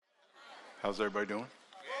How's everybody doing?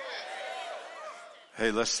 Hey,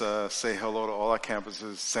 let's say hello to all our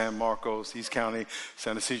campuses: San Marcos, East County,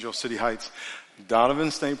 San Ysidro, City Heights, Donovan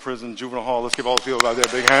State Prison, Juvenile Hall. Let's give all the people out there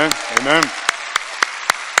a big hand. Amen.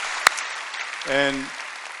 And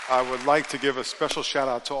I would like to give a special shout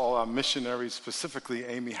out to all our missionaries, specifically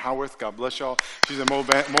Amy Howarth. God bless y'all. She's in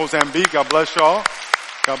Mozambique. God bless y'all.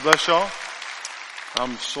 God bless y'all.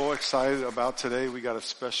 I'm so excited about today. We got a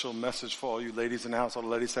special message for all you ladies in the house. All the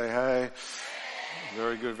ladies say, hey.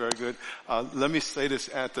 Very good, very good. Let me say this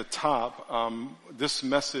at the top. This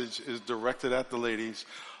message is directed at the ladies.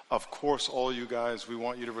 Of course, all you guys, we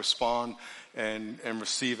want you to respond and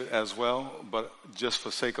receive it as well. But just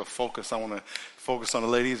for sake of focus, I want to focus on the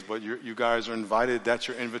ladies. But you guys are invited. That's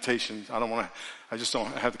your invitation. I just don't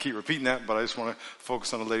have to keep repeating that. But I just want to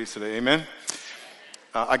focus on the ladies today. Amen.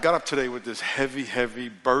 I got up today with this heavy, heavy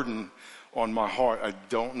burden on my heart. I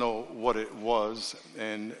don't know what it was,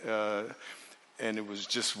 and it was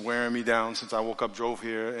just wearing me down since I woke up, drove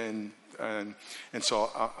here, and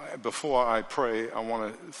so before I pray, I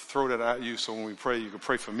want to throw that at you. So when we pray, you can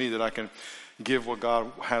pray for me that I can give what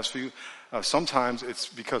God has for you. Sometimes it's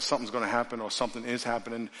because something's going to happen or something is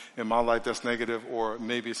happening in my life that's negative, or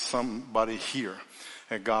maybe it's somebody here.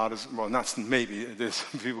 And God is, well, not maybe, there's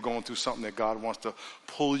people going through something that God wants to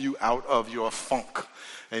pull you out of your funk.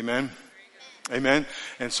 Amen? Amen?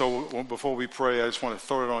 And so before we pray, I just want to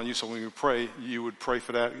throw it on you. So when you pray, you would pray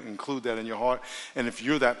for that, include that in your heart. And if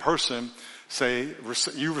you're that person, say,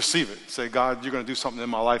 you receive it. Say, God, you're going to do something in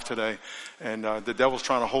my life today. And the devil's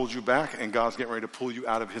trying to hold you back, and God's getting ready to pull you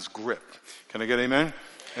out of his grip. Can I get amen?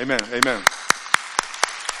 Amen. Amen.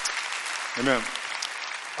 Amen.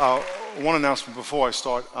 One announcement before I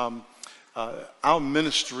start. Our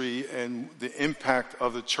ministry and the impact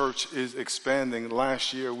of the church is expanding.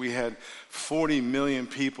 Last year we had 40 million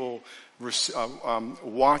people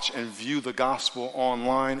watch and view the gospel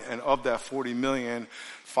online, and of that 40 million,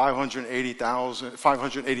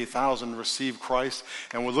 580,000 received Christ,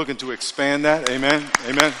 and we're looking to expand that. Amen.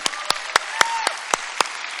 Amen.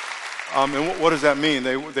 And what does that mean?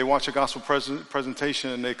 They watch a gospel presentation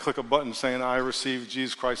and they click a button saying, I received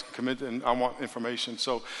Jesus Christ, commit, and I want information.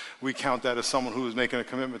 So we count that as someone who is making a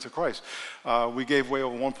commitment to Christ. We gave away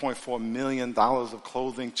over $1.4 million of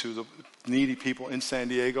clothing to the needy people in San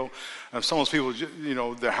Diego. Some of those people,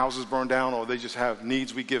 their houses burned down or they just have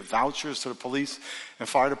needs. We give vouchers to the police and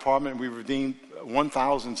fire department. We redeemed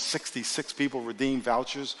 1,066 people redeemed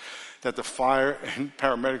vouchers that the fire and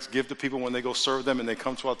paramedics give to people when they go serve them and they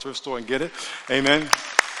come to our thrift store and get it. Amen.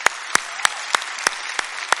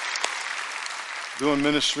 Doing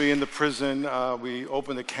ministry in the prison. We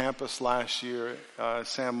opened a campus last year,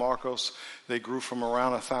 San Marcos. They grew from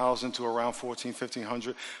around 1,000 to around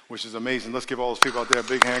 1,500, which is amazing. Let's give all those people out there a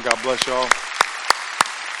big hand. God bless y'all.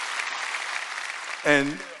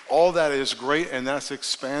 And all that is great, and that's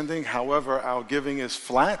expanding. However, our giving is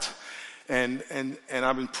flat. And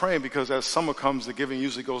I've been praying because as summer comes, the giving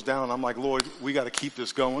usually goes down. And I'm like, Lord, we got to keep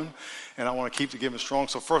this going. And I want to keep the giving strong.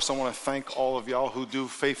 So first, I want to thank all of y'all who do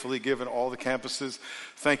faithfully give in all the campuses.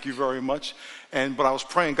 Thank you very much. But I was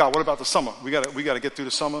praying, God, what about the summer? We got to get through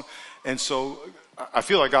the summer. And so I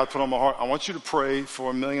feel like God put on my heart, I want you to pray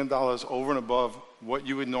for $1 million over and above what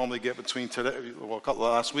you would normally get between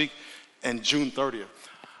last week and June 30th.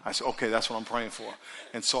 I said, okay, that's what I'm praying for.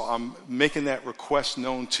 And so I'm making that request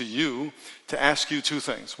known to you to ask you two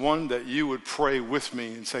things. One, that you would pray with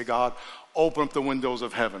me and say, God, open up the windows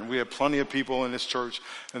of heaven. We have plenty of people in this church,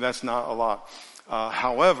 and that's not a lot.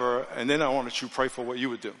 However, and then I want you to pray for what you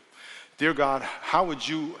would do. Dear God, how would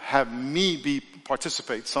you have me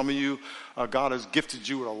participate? Some of you, God has gifted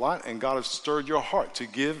you with a lot, and God has stirred your heart to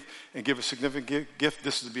give and give a significant gift.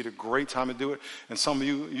 This would be the great time to do it. And some of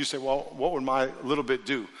you say, well, what would my little bit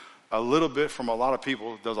do? A little bit from a lot of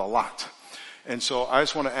people does a lot. And so I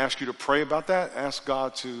just want to ask you to pray about that. Ask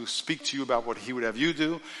God to speak to you about what he would have you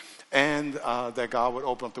do, and that God would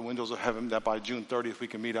open up the windows of heaven, that by June 30th we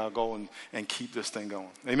can meet our goal and keep this thing going.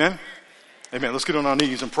 Amen? Amen. Let's get on our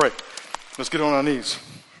knees and pray. Let's get on our knees.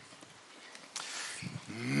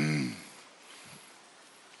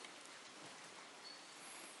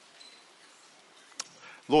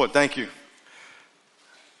 Lord, thank you.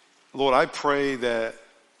 Lord, I pray that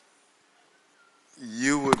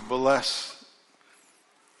you would bless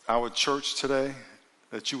our church today,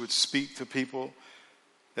 that you would speak to people,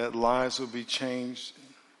 that lives would be changed,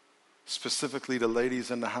 specifically the ladies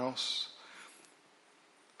in the house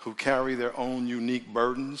who carry their own unique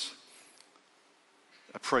burdens.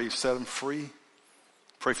 I pray you set them free.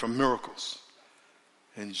 Pray for miracles.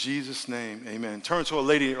 In Jesus' name, amen. Turn to a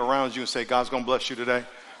lady around you and say, God's going to bless you today.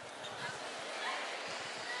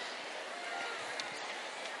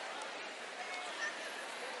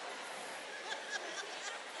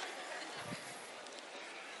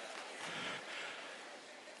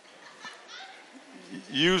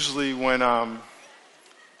 usually when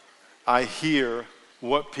I hear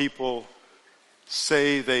what people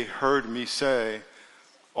say they heard me say,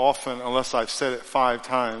 often, unless I've said it 5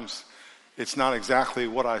 times, it's not exactly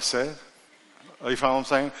what I said. You follow what I'm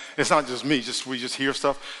saying? It's not just me, we just hear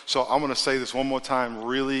stuff. So I'm going to say this one more time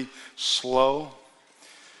really slow.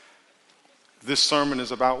 This sermon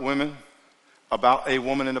is about women, about a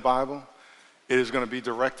woman in the Bible. It is going to be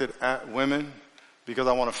directed at women because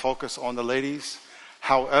I want to focus on the ladies.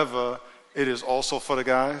 However, it is also for the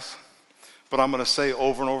guys. But I'm going to say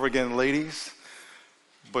over and over again, ladies,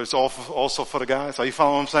 but it's also for the guys. Are you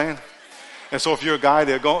following what I'm saying? And so if you're a guy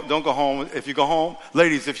there, don't go home. If you go home,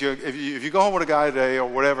 ladies, if you go home with a guy today or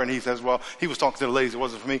whatever, and he says, well, he was talking to the ladies, it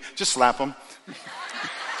wasn't for me, just slap him.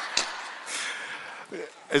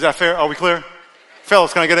 Is that fair? Are we clear?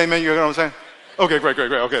 Fellas, can I get an amen? You know what I'm saying? Okay, great.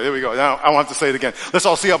 Okay, there we go. Now I won't have to say it again. Let's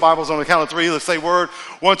all see our Bibles on the count of 3. Let's say word.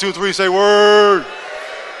 1, 2, 3, say word.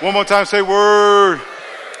 One more time, say word.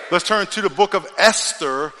 Let's turn to the book of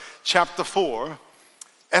Esther, chapter 4.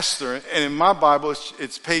 Esther, and in my Bible,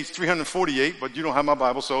 it's page 348, but you don't have my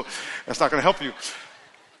Bible, so that's not going to help you.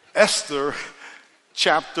 Esther,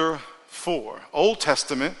 chapter 4, Old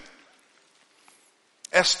Testament,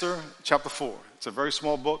 Esther, chapter 4. It's a very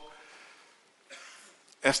small book,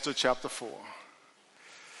 Esther, chapter 4.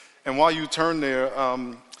 And while you turn there,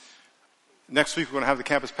 next week we're going to have the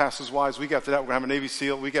campus pastors' wives. Week after that, we're going to have a Navy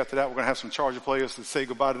SEAL. Week after that, we're going to have some Charger players to say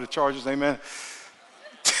goodbye to the Chargers, amen?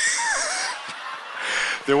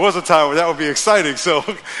 There was a time where that would be exciting. So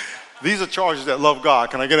these are Chargers that love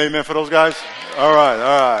God. Can I get an amen for those guys? All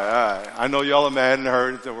right. I know y'all are mad and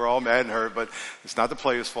hurt. We're all mad and hurt, but it's not the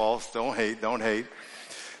players' fault. Don't hate.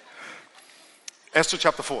 Esther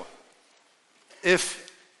chapter 4.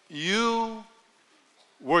 If you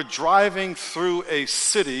were driving through a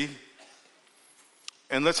city,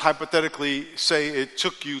 and let's hypothetically say it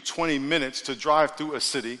took you 20 minutes to drive through a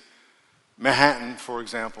city, Manhattan, for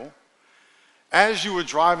example, as you were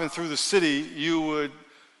driving through the city, you would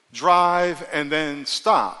drive and then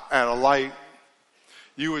stop at a light.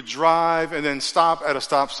 You would drive and then stop at a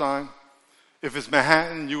stop sign. If it's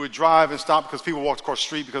Manhattan, you would drive and stop because people walk across the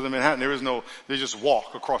street because in Manhattan they just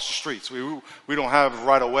walk across the streets. We don't have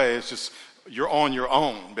right of way. It's just you're on your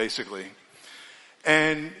own, basically.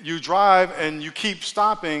 And you drive and you keep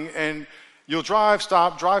stopping and you'll drive,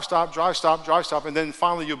 stop, and then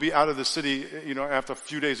finally you'll be out of the city, after a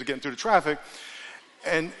few days of getting through the traffic.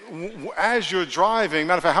 And as you're driving,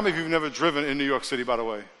 matter of fact, how many of you have never driven in New York City, by the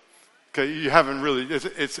way? Okay, you haven't really.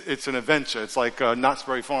 It's an adventure. It's like Knott's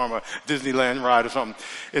Berry Farm or Disneyland ride or something.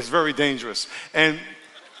 It's very dangerous.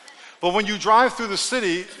 But when you drive through the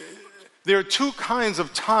city, there are 2 kinds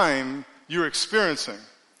of time you're experiencing.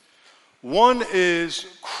 One is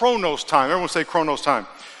chronos time. Everyone say chronos time.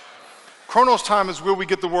 Chronos time is where we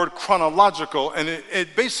get the word chronological, and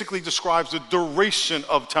it basically describes the duration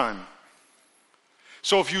of time.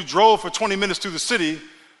 So if you drove for 20 minutes through the city,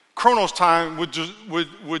 chronos time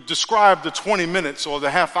would describe the 20 minutes or the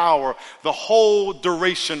half hour, the whole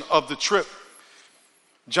duration of the trip.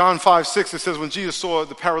 John 5:6, it says, when Jesus saw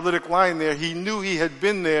the paralytic lying there, he knew he had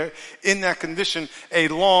been there in that condition a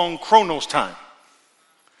long chronos time.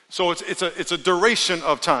 So it's a duration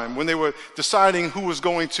of time. When they were deciding who was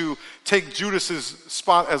going to take Judas's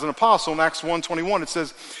spot as an apostle, in Acts 1:21, it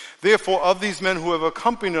says, therefore of these men who have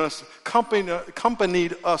accompanied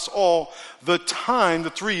us all the time, the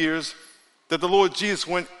 3 years that the Lord Jesus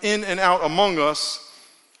went in and out among us,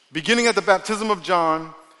 beginning at the baptism of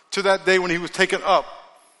John to that day when he was taken up.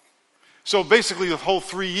 So basically the whole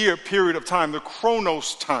 3-year period of time, the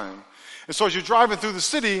chronos time. And so as you're driving through the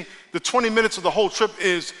city, the 20 minutes of the whole trip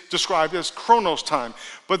is described as chronos time.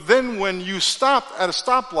 But then when you stop at a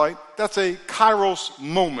stoplight, that's a Kairos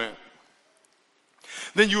moment.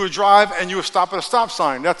 Then you would drive and you would stop at a stop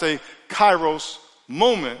sign. That's a Kairos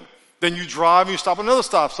moment. Then you drive and you stop at another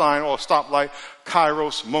stop sign or a stoplight,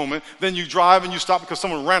 Kairos moment. Then you drive and you stop because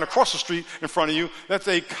someone ran across the street in front of you. That's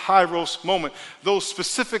a Kairos moment. Those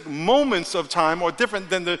specific moments of time are different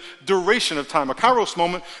than the duration of time. A Kairos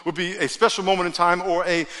moment would be a special moment in time or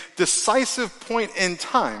a decisive point in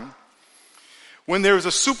time when there is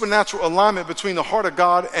a supernatural alignment between the heart of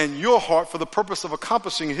God and your heart for the purpose of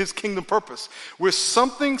accomplishing his kingdom purpose, where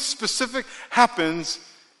something specific happens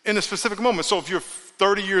in a specific moment. So if you're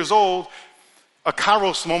 30 years old, a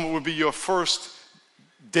Kairos moment would be your first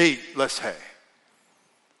date, let's say.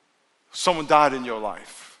 Someone died in your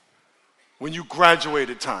life. When you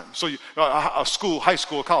graduated time. So a school, high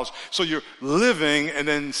school, college. So you're living and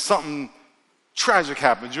then something tragic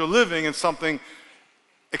happens. You're living and something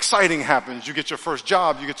exciting happens. You get your first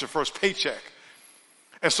job, you get your first paycheck.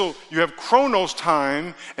 And so you have Chronos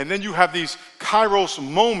time, and then you have these Kairos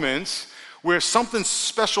moments where something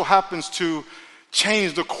special happens to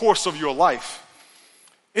change the course of your life.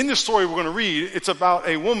 In this story we're going to read, it's about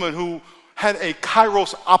a woman who had a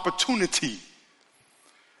Kairos opportunity.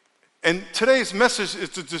 And today's message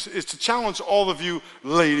is to challenge all of you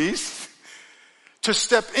ladies to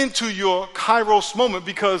step into your Kairos moment,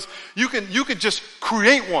 because you can just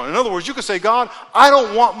create one. In other words, you can say, God, I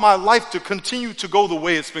don't want my life to continue to go the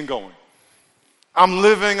way it's been going. I'm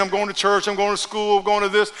living, I'm going to church, I'm going to school, I'm going to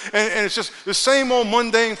this, and it's just the same old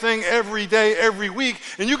mundane thing every day, every week.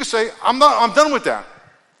 And you can say, I'm done with that.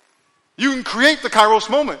 You can create the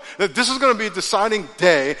Kairos moment. That this is going to be a deciding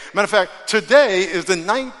day. Matter of fact, today is the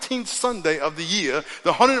 19th Sunday of the year,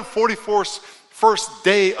 the 144th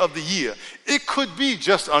day of the year. It could be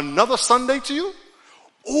just another Sunday to you,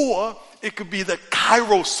 or it could be the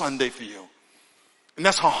Kairos Sunday for you. And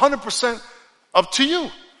that's 100% up to you.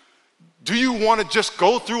 Do you want to just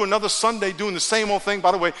go through another Sunday doing the same old thing,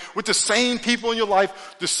 by the way, with the same people in your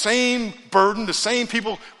life, the same burden, the same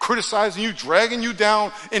people criticizing you, dragging you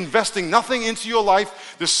down, investing nothing into your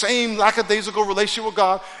life, the same lackadaisical relationship with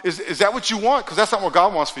God? Is that what you want? Because that's not what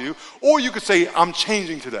God wants for you. Or you could say, I'm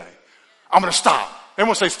changing today. I'm going to stop.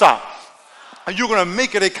 Everyone say stop. And you're going to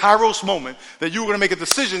make it a Kairos moment, that you're going to make a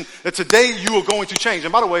decision that today you are going to change.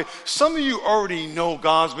 And by the way, some of you already know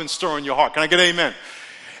God's been stirring your heart. Can I get an amen?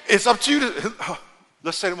 It's up to you to,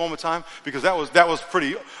 let's say it one more time, because that was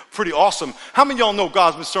pretty awesome. How many of y'all know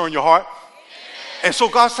God's been stirring your heart? And so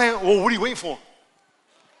God's saying, well, what are you waiting for?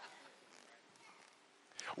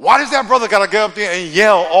 Why does that brother got to get up there and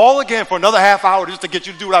yell all again for another half hour just to get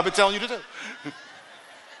you to do what I've been telling you to do?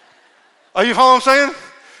 Are you following what I'm saying?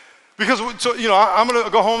 Because, I'm going to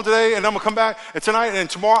go home today, and I'm going to come back, and tonight and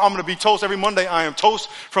tomorrow I'm going to be toast. Every Monday I am toast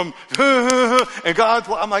from, and God,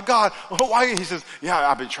 I'm like, God, why? He says, yeah,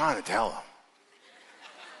 I've been trying to tell him.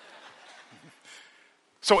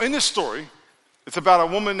 So in this story, it's about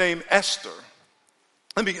a woman named Esther.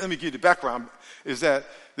 Let me give you the background, is that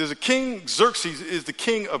there's a king. Xerxes is the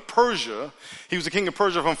king of Persia. He was the king of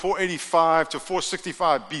Persia from 485 to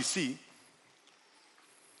 465 BC.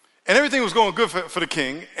 And everything was going good for the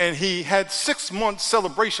king, and he had 6 months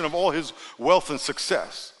celebration of all his wealth and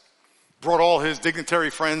success. Brought all his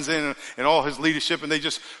dignitary friends in and all his leadership, and they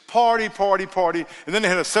just party. And then they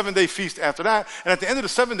had a 7-day feast after that. And at the end of the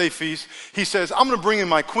 7-day feast, he says, I'm going to bring in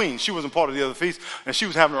my queen. She wasn't part of the other feast, and she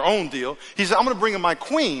was having her own deal. He said, I'm going to bring in my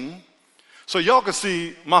queen so y'all can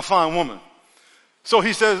see my fine woman. So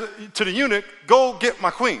he says to the eunuch, go get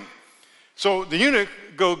my queen. So the eunuch,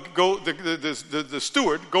 the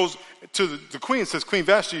steward goes to the queen and says, Queen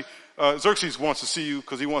Vashti, Xerxes wants to see you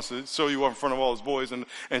because he wants to show you up in front of all his boys. And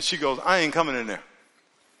she goes, I ain't coming in there.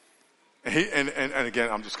 And again,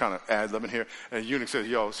 I'm just kind of ad-libbing here. And the eunuch says,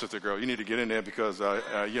 yo, sister girl, you need to get in there because,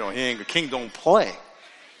 the king don't play.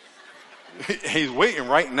 He's waiting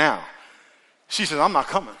right now. She says, I'm not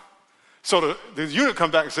coming. So the eunuch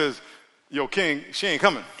comes back and says, yo, king, she ain't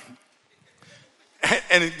coming.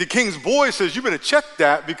 And the king's boy says, you better check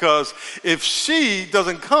that, because if she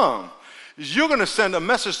doesn't come, you're going to send a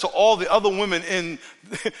message to all the other women in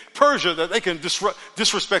Persia that they can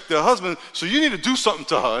disrespect their husband. So you need to do something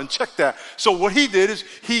to her and check that. So what he did is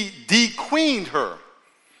he de-queened her.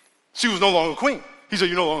 She was no longer queen. He said,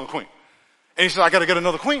 you're no longer queen. And he said, I got to get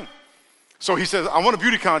another queen. So he says, I want a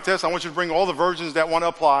beauty contest. I want you to bring all the virgins that want to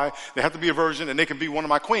apply. They have to be a virgin, and they can be one of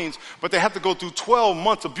my queens. But they have to go through 12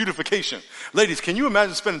 months of beautification. Ladies, can you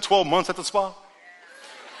imagine spending 12 months at the spa?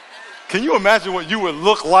 Can you imagine what you would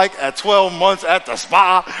look like at 12 months at the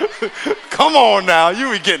spa? Come on now. You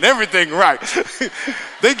would be getting everything right.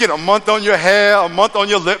 They get a month on your hair, a month on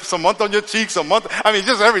your lips, a month on your cheeks,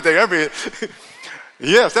 just everything.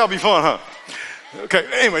 Yes, that'll be fun, huh? Okay,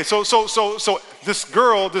 anyway, so this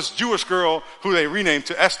girl, this Jewish girl who they renamed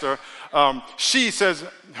to Esther, she says,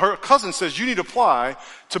 her cousin says, you need to apply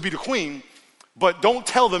to be the queen, but don't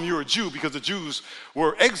tell them you're a Jew, because the Jews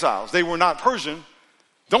were exiles. They were not Persian.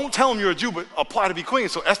 Don't tell them you're a Jew, but apply to be queen.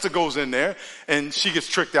 So Esther goes in there, and she gets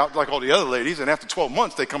tricked out like all the other ladies. And after 12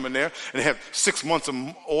 months, they come in there, and they have 6 months of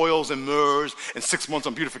oils and myrrhs, and 6 months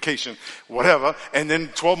on beautification, whatever. And then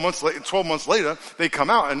 12 months later, they come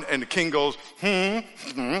out, and the king goes, that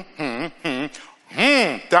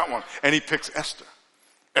one. And he picks Esther.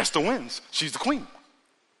 Esther wins. She's the queen.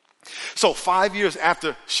 So 5 years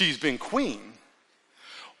after she's been queen,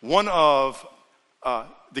 one of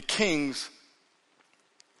the king's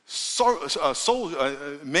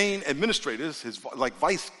main administrators, his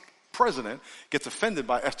vice president, gets offended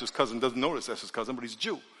by Esther's cousin, doesn't notice Esther's cousin, but he's a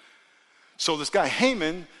Jew. So this guy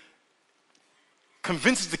Haman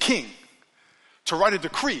convinces the king to write a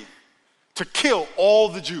decree to kill all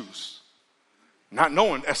the Jews, not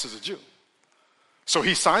knowing Esther's a Jew. So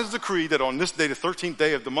he signs a decree that on this day, the 13th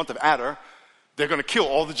day of the month of Adar, they're going to kill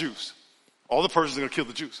all the Jews. All the Persians are going to kill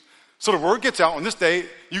the Jews. So the word gets out, on this day,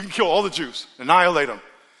 you can kill all the Jews, annihilate them.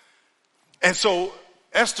 And so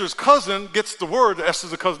Esther's cousin gets the word.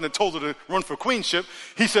 Esther's the cousin that told her to run for queenship.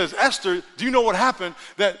 He says, Esther, do you know what happened?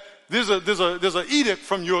 That there's an edict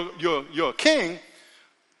from your king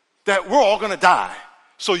that we're all going to die.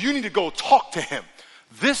 So you need to go talk to him.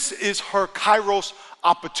 This is her Kairos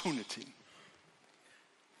opportunity.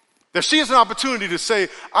 That she has an opportunity to say,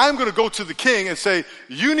 I'm going to go to the king and say,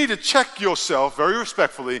 you need to check yourself very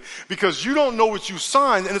respectfully because you don't know what you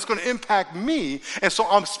signed and it's going to impact me. And so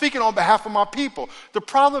I'm speaking on behalf of my people. The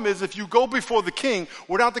problem is if you go before the king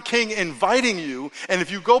without the king inviting you, and if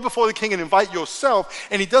you go before the king and invite yourself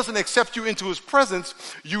and he doesn't accept you into his presence,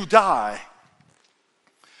 you die.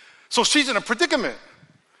 So she's in a predicament.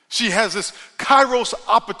 She has this Kairos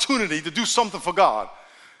opportunity to do something for God.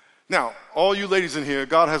 Now, all you ladies in here,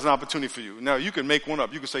 God has an opportunity for you. Now, you can make one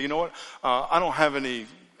up. You can say, you know what? I don't have any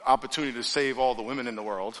opportunity to save all the women in the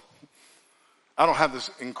world. I don't have this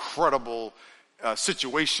incredible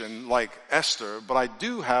situation like Esther, but I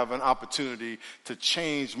do have an opportunity to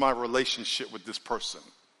change my relationship with this person.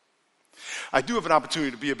 I do have an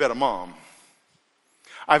opportunity to be a better mom.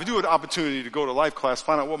 I do have an opportunity to go to life class,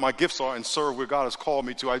 find out what my gifts are, and serve where God has called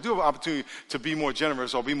me to. I do have an opportunity to be more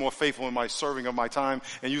generous or be more faithful in my serving of my time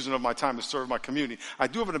and using of my time to serve my community. I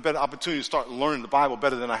do have a better opportunity to start learning the Bible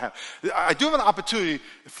better than I have. I do have an opportunity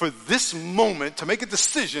for this moment to make a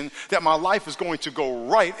decision that my life is going to go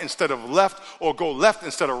right instead of left, or go left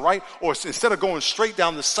instead of right, or instead of going straight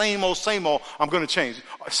down the same old, I'm going to change.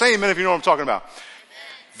 Say amen if you know what I'm talking about.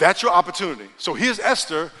 That's your opportunity. So here's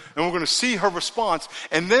Esther, and we're going to see her response.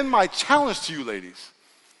 And then my challenge to you ladies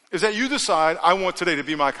is that you decide, I want today to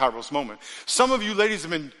be my Kairos moment. Some of you ladies have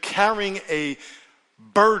been carrying a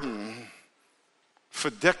burden for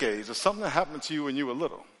decades of something that happened to you when you were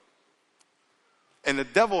little. And the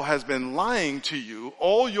devil has been lying to you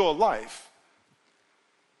all your life.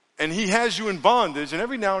 And he has you in bondage, and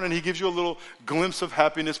every now and then he gives you a little glimpse of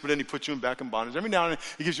happiness, but then he puts you back in bondage. Every now and then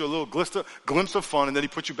he gives you a little glimpse of fun, and then he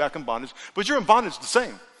puts you back in bondage. But you're in bondage the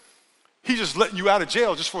same. He's just letting you out of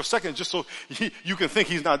jail just for a second, just so you can think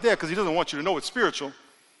he's not there, because he doesn't want you to know it's spiritual.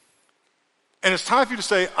 And it's time for you to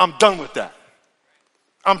say, I'm done with that.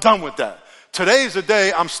 I'm done with that. Today is the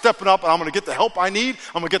day I'm stepping up, and I'm going to get the help I need.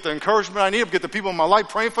 I'm going to get the encouragement I need. I'm going to get the people in my life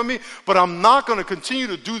praying for me. But I'm not going to continue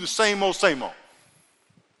to do the same old, same old.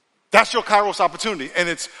 That's your Kairos opportunity, and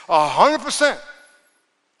it's 100%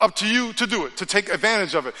 up to you to do it, to take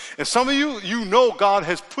advantage of it. And some of you, you know God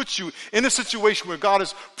has put you in a situation where God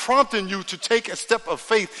is prompting you to take a step of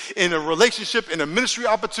faith in a relationship, in a ministry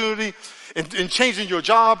opportunity, in changing your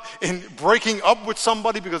job, in breaking up with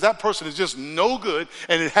somebody because that person is just no good,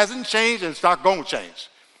 and it hasn't changed, and it's not going to change.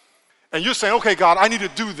 And you're saying, okay, God, I need to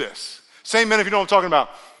do this. Say amen if you know what I'm talking about.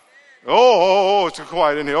 Oh, it's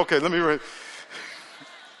quiet in here. Okay, let me read.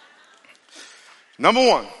 Number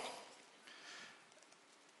one.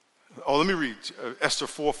 Let me read Esther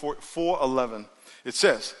 4:11. It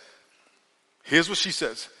says, here's what she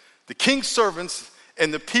says. The king's servants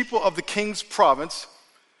and the people of the king's province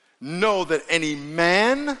know that any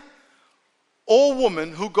man or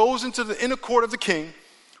woman who goes into the inner court of the king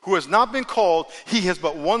who has not been called, he has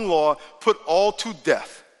but one law, put all to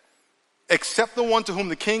death, except the one to whom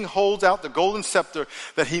the king holds out the golden scepter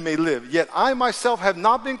that he may live. Yet I myself have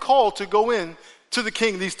not been called to go in to the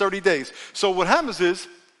king these 30 days. So what happens is,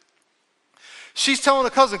 she's telling her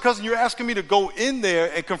cousin, you're asking me to go in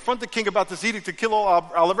there and confront the king about this edict to kill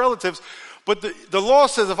all our relatives. But the law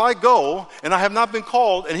says if I go and I have not been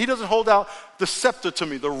called and he doesn't hold out the scepter to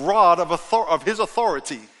me, the rod of his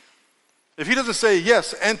authority, if he doesn't say,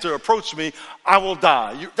 yes, enter, approach me, I will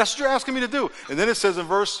die. That's what you're asking me to do. And then it says in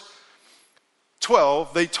verse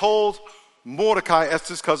 12, they told Mordecai,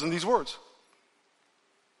 Esther's cousin, these words.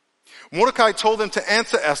 Mordecai told them to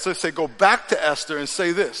answer Esther, say, go back to Esther and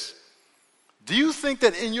say this. Do you think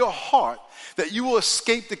that in your heart that you will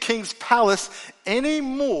escape the king's palace any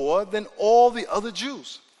more than all the other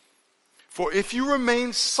Jews? For if you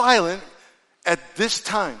remain silent at this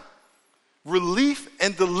time, relief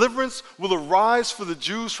and deliverance will arise for the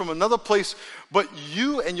Jews from another place, but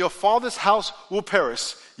you and your father's house will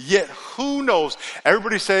perish. Yet who knows?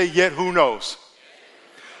 Everybody say, yet who knows?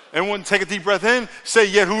 Everyone take a deep breath in. Say,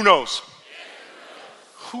 yet who knows?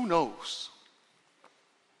 Who knows?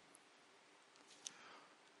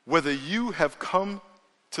 Whether you have come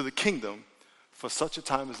to the kingdom for such a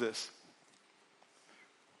time as this.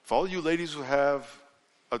 For all you ladies who have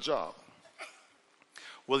a job,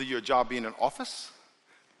 Whether your job be in an office,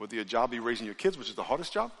 whether your job be raising your kids, which is the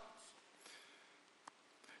hardest job.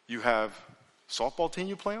 You have softball team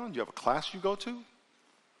you play on. You have a class you go to.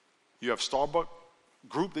 You have Starbucks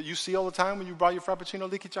group that you see all the time when you buy your Frappuccino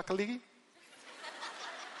Leaky Chakaliki.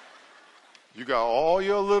 You got all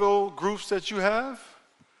your little groups that you have.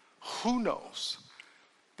 Who knows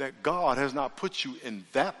that God has not put you in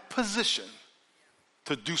that position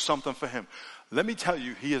to do something for him? Let me tell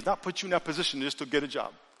you, he has not put you in that position just to get a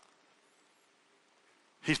job.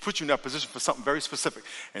 He's put you in that position for something very specific.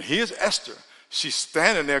 And here's Esther. She's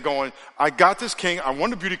standing there going, I got this king. I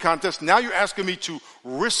won the beauty contest. Now you're asking me to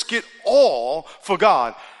risk it all for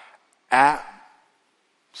God. Absolutely.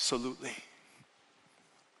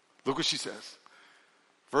 Look what she says.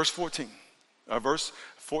 Verse 14.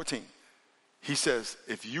 He says,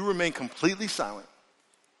 if you remain completely silent,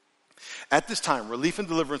 at this time, relief and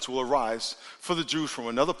deliverance will arise for the Jews from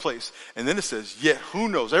another place. And then it says, yet who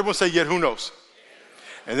knows? Everyone say, yet who knows?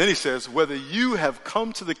 And then he says, whether you have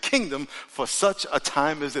come to the kingdom for such a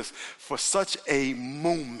time as this, for such a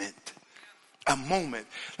moment. A moment.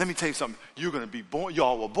 Let me tell you something. You're going to be born.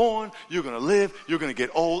 Y'all were born. You're going to live. You're going to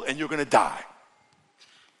get old. And you're going to die.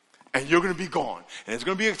 And you're going to be gone. And it's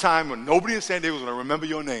going to be a time when nobody in San Diego is going to remember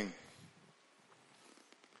your name.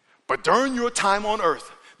 But during your time on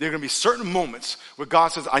earth, there are going to be certain moments where God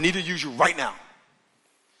says, I need to use you right now.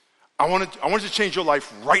 I want you to change your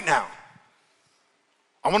life right now.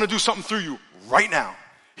 I want to do something through you right now.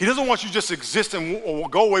 He doesn't want you to just exist and or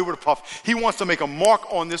go away with a puff. He wants to make a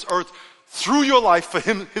mark on this earth through your life for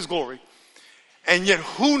him, his glory. And yet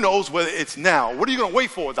who knows whether it's now. What are you going to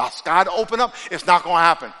wait for? The sky to open up? It's not going to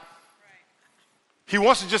happen. He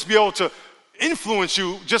wants to just be able to influence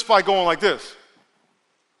you just by going like this.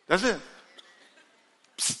 That's it.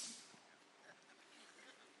 Psst.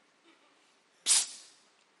 Psst.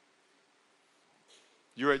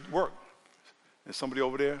 You're at work. There's somebody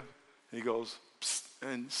over there, and he goes, psst,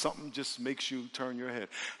 and something just makes you turn your head.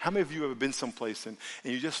 How many of you have ever been someplace and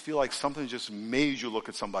you just feel like something just made you look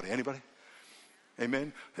at somebody? Anybody?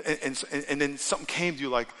 Amen? And then something came to you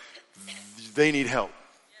like, they need help.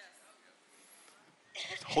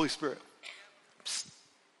 Holy Spirit. Psst,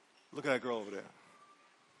 look at that girl over there.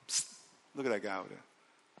 Psst, look at that guy over there.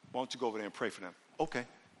 Why don't you go over there and pray for them? Okay.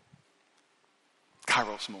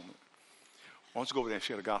 Kairos moment. Why don't you go over there and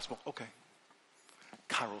share the gospel? Okay.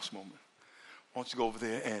 Kairos moment. Why don't you go over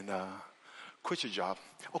there and quit your job?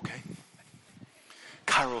 Okay.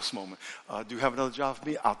 Kairos moment. Do you have another job for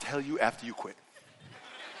me? I'll tell you after you quit.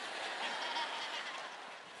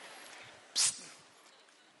 Psst.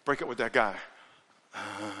 Break up with that guy.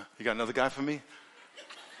 You got another guy for me?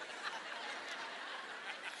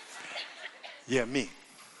 Yeah, me.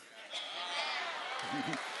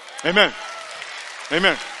 Amen.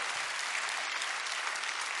 Amen.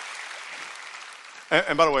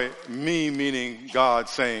 And by the way, me meaning God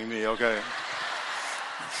saying me, okay?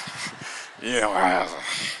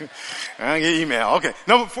 I get email. Okay.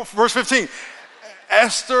 No, verse 15.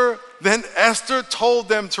 Then Esther told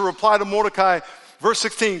them to reply to Mordecai. Verse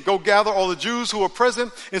 16, go gather all the Jews who are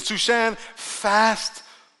present in Shushan, fast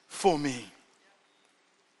for me.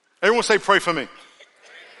 Everyone say, pray for me.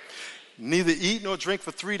 Neither eat nor drink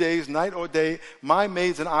for 3 days, night or day. My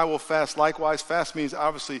maids and I will fast likewise. Fast means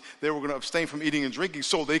obviously they were going to abstain from eating and drinking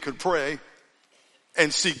so they could pray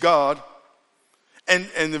and seek God. And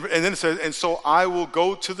then it says, and so I will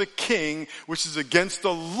go to the king, which is against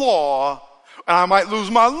the law, and I might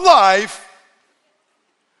lose my life.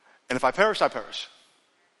 And if I perish, I perish.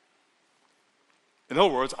 In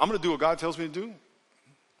other words, I'm going to do what God tells me to do,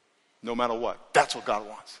 no matter what. That's what God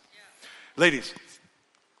wants. Yeah. Ladies,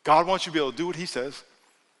 God wants you to be able to do what he says,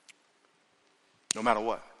 no matter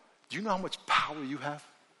what. Do you know how much power you have?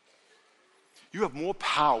 You have more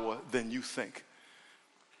power than you think.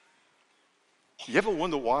 You ever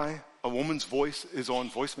wonder why a woman's voice is on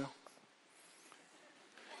voicemail?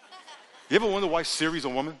 You ever wonder why Siri's a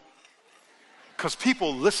woman? Because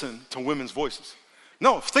people listen to women's voices.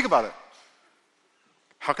 No, think about it.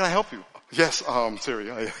 How can I help you? Yes, Siri.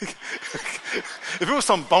 If it was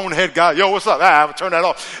some bonehead guy, yo, what's up? I would turn that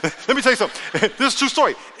off. Let me tell you something. This is a true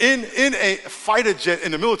story. In a fighter jet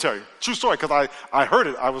in the military, true story, because I heard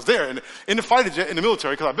it. I was there. And in the fighter jet in the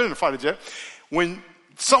military, because I've been in a fighter jet, when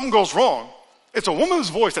something goes wrong, it's a woman's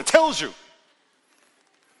voice that tells you,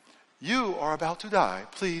 you are about to die.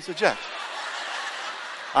 Please eject.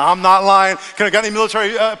 I'm not lying. Can I got any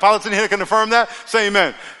military pilots in here that can affirm that? Say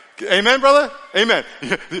amen. Amen, brother? Amen.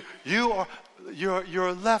 Your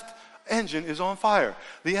left engine is on fire.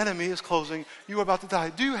 The enemy is closing. You are about to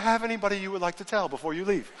die. Do you have anybody you would like to tell before you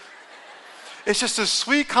leave? It's just a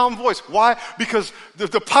sweet, calm voice. Why? Because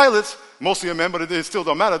the pilots, mostly are men, but it still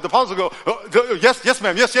don't matter. The pilots will go, yes, yes,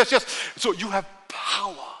 ma'am, yes, yes, yes. So you have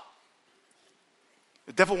power.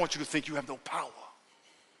 The devil wants you to think you have no power.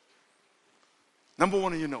 Number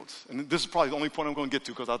one in your notes, and this is probably the only point I'm going to get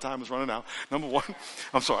to because our time is running out. Number one,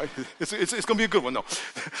 I'm sorry, it's going to be a good one, though.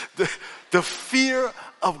 The fear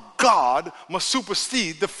of God must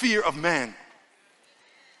supersede the fear of man.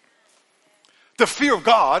 The fear of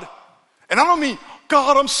God, and I don't mean,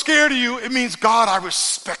 God, I'm scared of you. It means, God, I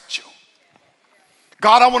respect you.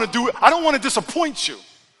 God, I want to do it. I don't want to disappoint you.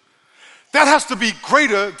 That has to be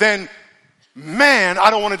greater than, man,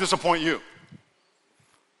 I don't want to disappoint you.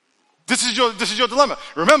 This is your dilemma.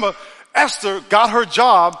 Remember, Esther got her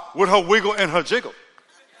job with her wiggle and her jiggle.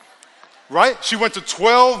 Right? She went to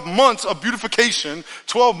 12 months of beautification,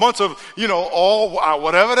 12 months of, all,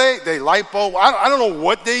 whatever they lipo. I don't know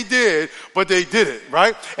what they did, but they did it,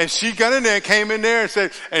 right? And she got in there, came in there and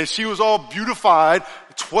said, and she was all beautified,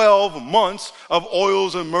 12 months of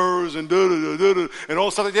oils and myrrhs and and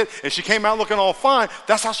all stuff like that. And she came out looking all fine.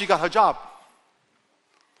 That's how she got her job.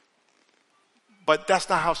 But that's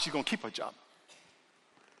not how she's going to keep her job.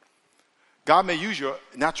 God may use your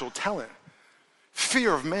natural talent.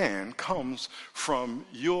 Fear of man comes from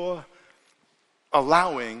your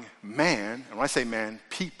allowing man, and when I say man,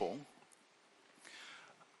 people,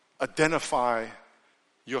 identify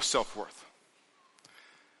your self-worth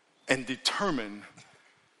and determine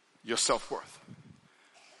your self-worth.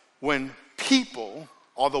 When people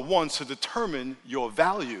are the ones to determine your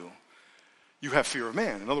value, you have fear of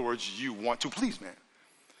man. In other words, you want to please man.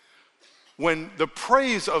 When the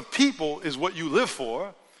praise of people is what you live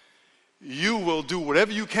for, you will do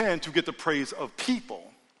whatever you can to get the praise of people.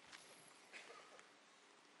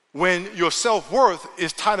 When your self-worth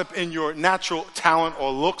is tied up in your natural talent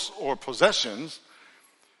or looks or possessions,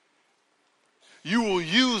 you will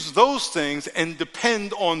use those things and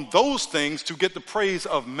depend on those things to get the praise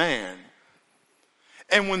of man.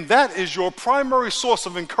 And when that is your primary source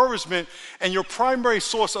of encouragement and your primary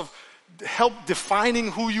source of help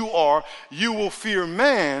defining who you are, you will fear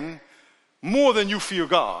man more than you fear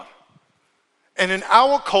God. And in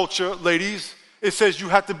our culture, ladies, it says you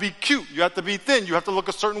have to be cute, you have to be thin, you have to look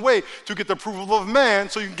a certain way to get the approval of man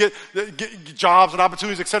so you can get jobs and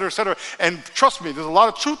opportunities, et cetera, et cetera. And trust me, there's a lot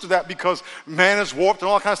of truth to that because man is warped and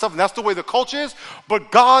all that kind of stuff, and that's the way the culture is.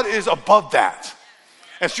 But God is above that.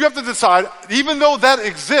 And so you have to decide, even though that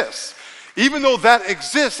exists,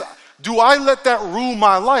 do I let that rule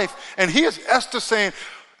my life? And here's Esther saying,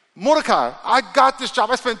 Mordecai, I got this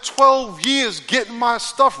job. I spent 12 years getting my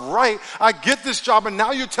stuff right. I get this job, and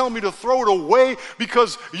now you're telling me to throw it away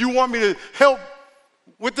because you want me to help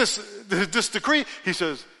with this decree? He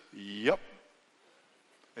says, yep.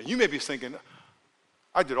 And you may be thinking,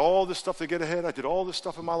 I did all this stuff to get ahead. I did all this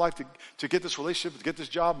stuff in my life to get this relationship, to get this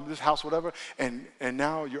job, this house, whatever. And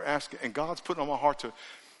now you're asking, and God's putting on my heart to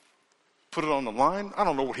put it on the line. I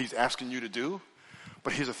don't know what he's asking you to do.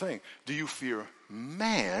 But here's the thing. Do you fear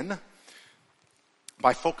man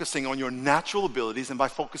by focusing on your natural abilities and by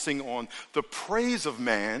focusing on the praise of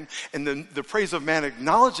man and the praise of man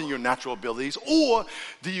acknowledging your natural abilities? Or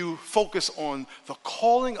do you focus on the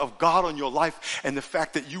calling of God on your life and the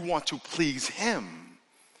fact that you want to please him?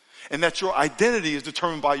 And that your identity is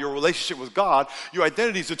determined by your relationship with God. Your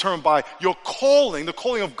identity is determined by your calling, the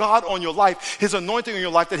calling of God on your life, his anointing on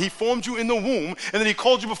your life, that he formed you in the womb, and then he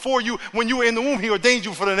called you before you. When you were in the womb, he ordained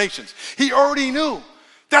you for the nations. He already knew.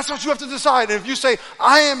 That's what you have to decide. And if you say,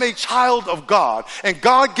 I am a child of God, and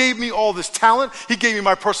God gave me all this talent, he gave me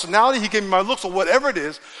my personality, he gave me my looks, or whatever it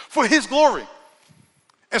is, for his glory.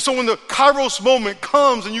 And so when the Kairos moment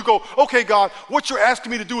comes and you go, okay, God, what you're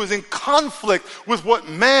asking me to do is in conflict with what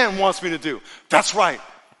man wants me to do. That's right.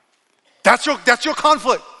 That's your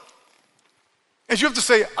conflict. And you have to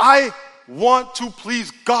say, I want to please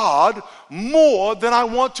God more than I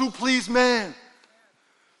want to please man.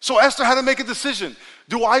 So Esther had to make a decision.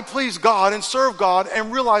 Do I please God and serve God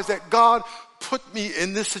and realize that God put me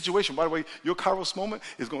in this situation? By the way, your Kairos moment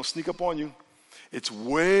is going to sneak up on you. It's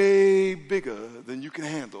way bigger than you can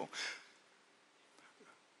handle.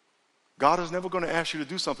 God is never going to ask you to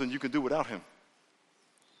do something you can do without him.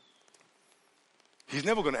 He's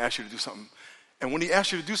never going to ask you to do something. And when he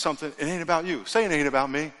asks you to do something, it ain't about you. Say it ain't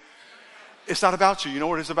about me. It's not about you. You know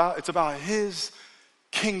what it's about? It's about his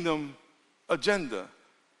kingdom agenda.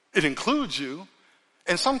 It includes you,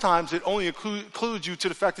 and sometimes it only includes you to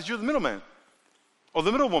the fact that you're the middleman or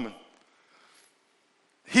the middlewoman.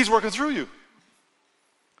 He's working through you.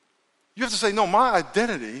 You have to say, no, my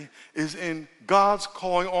identity is in God's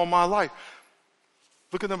calling on my life.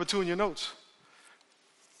 Look at number 2 in your notes.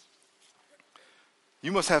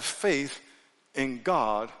 You must have faith in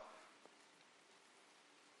God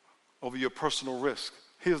over your personal risk.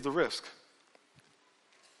 Here's the risk.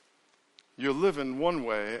 You're living one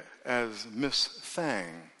way as Miss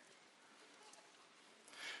Thang.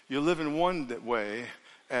 You're living one way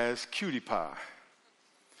as Cutie Pie.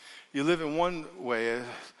 You're living one way as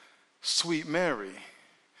Sweet Mary.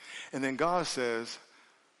 And then God says,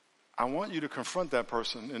 I want you to confront that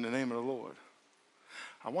person in the name of the Lord.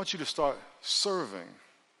 I want you to start serving.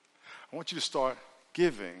 I want you to start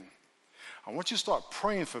giving. I want you to start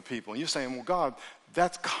praying for people. And you're saying, well, God,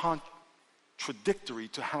 that's contradictory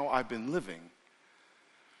to how I've been living.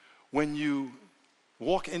 When you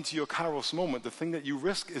walk into your Kairos moment, the thing that you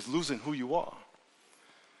risk is losing who you are.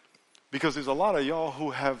 Because there's a lot of y'all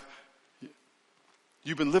who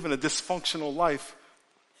you've been living a dysfunctional life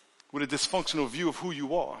with a dysfunctional view of who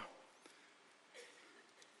you are.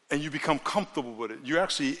 And you become comfortable with it. You're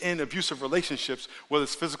actually in abusive relationships, whether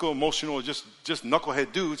it's physical, emotional, or just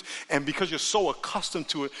knucklehead dudes. And because you're so accustomed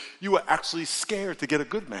to it, you are actually scared to get a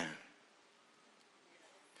good man.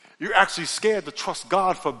 You're actually scared to trust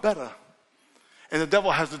God for better. And the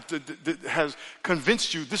devil has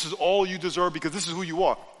convinced you this is all you deserve because this is who you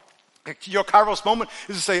are. Your Kairos moment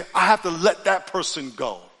is to say, I have to let that person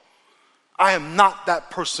go. I am not that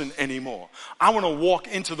person anymore. I want to walk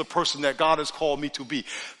into the person that God has called me to be.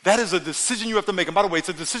 That is a decision you have to make. And by the way, it's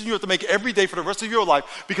a decision you have to make every day for the rest of your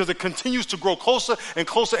life because it continues to grow closer and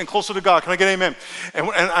closer and closer to God. Can I get amen? And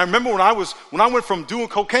I remember when I went from doing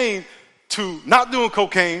cocaine to not doing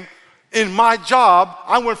cocaine, in my job,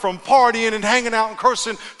 I went from partying and hanging out and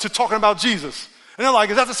cursing to talking about Jesus. And they're like,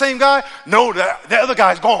 is that the same guy? No, that other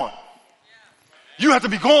guy's gone. You have to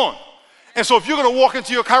be gone. And so if you're going to walk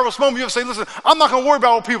into your Kairos moment, you have to say, listen, I'm not going to worry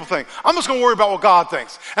about what people think. I'm just going to worry about what God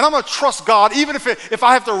thinks. And I'm going to trust God, even if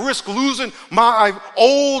I have to risk losing my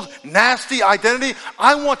old, nasty identity.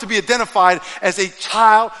 I want to be identified as a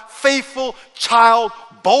child, faithful child,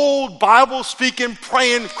 bold, Bible-speaking,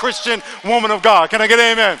 praying Christian woman of God. Can I get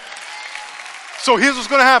an amen? So here's what's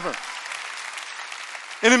going to happen.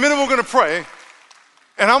 In a minute, we're going to pray.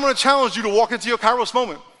 And I'm going to challenge you to walk into your Kairos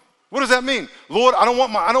moment. What does that mean? Lord, I don't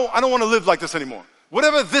want to live like this anymore.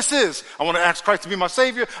 Whatever this is, I want to ask Christ to be my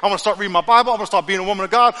Savior. I want to start reading my Bible. I want to start being a woman of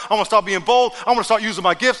God. I want to start being bold. I want to start using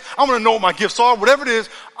my gifts. I want to know what my gifts are. Whatever it is,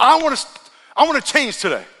 I want to change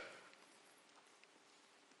today.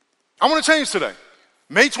 I want to change today.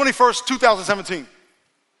 May 21st, 2017.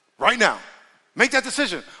 Right now. Make that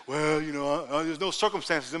decision. Well, there's no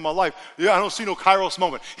circumstances in my life. Yeah, I don't see no Kairos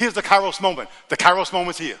moment. Here's the Kairos moment. The Kairos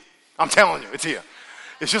moment's here. I'm telling you, it's here.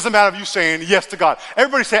 It's just a matter of you saying yes to God.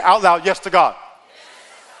 Everybody say out loud, yes to God.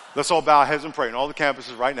 Yes. Let's all bow our heads and pray. And all the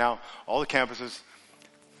campuses right now, all the campuses,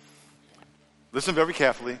 listen very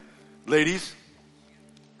carefully. Ladies,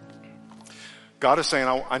 God is saying,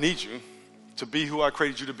 I need you to be who I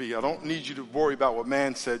created you to be. I don't need you to worry about what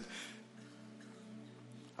man said.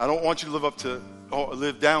 I don't want you to live up to or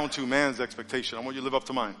live down to man's expectation. I want you to live up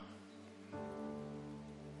to mine.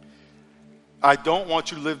 I don't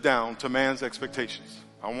want you to live down to man's expectations.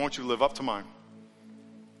 I want you to live up to mine.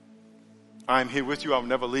 I am here with you. I will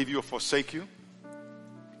never leave you or forsake you.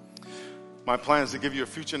 My plan is to give you a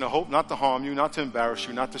future and a hope, not to harm you, not to embarrass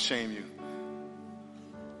you, not to shame you.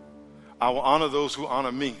 I will honor those who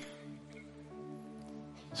honor me.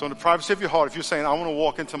 So in the privacy of your heart, if you're saying, I want to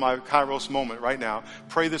walk into my Kairos moment right now,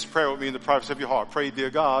 pray this prayer with me in the privacy of your heart. Pray,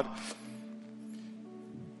 dear God,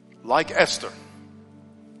 like Esther,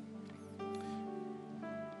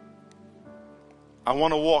 I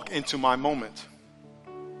want to walk into my moment.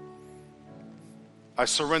 I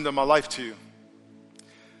surrender my life to you.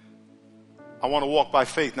 I want to walk by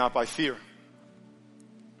faith, not by fear.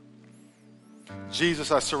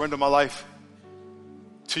 Jesus, I surrender my life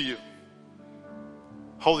to you.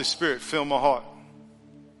 Holy Spirit, fill my heart.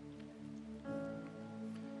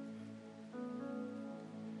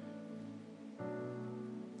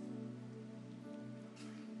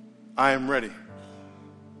 I am ready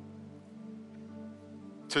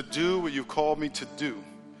to do what you called me to do,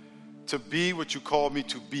 to be what you called me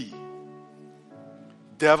to be.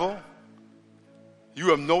 Devil,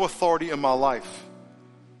 you have no authority in my life.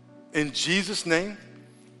 In Jesus' name,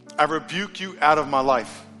 I rebuke you out of my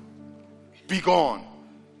life. Be gone.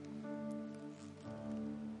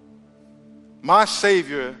 My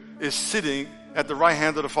Savior is sitting at the right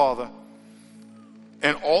hand of the Father,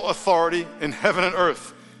 and all authority in heaven and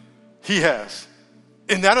earth he has.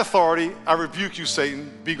 In that authority, I rebuke you,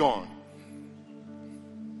 Satan. Be gone.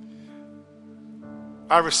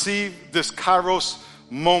 I receive this Kairos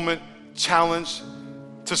moment challenge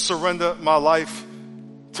to surrender my life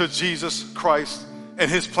to Jesus Christ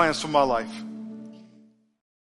and his plans for my life.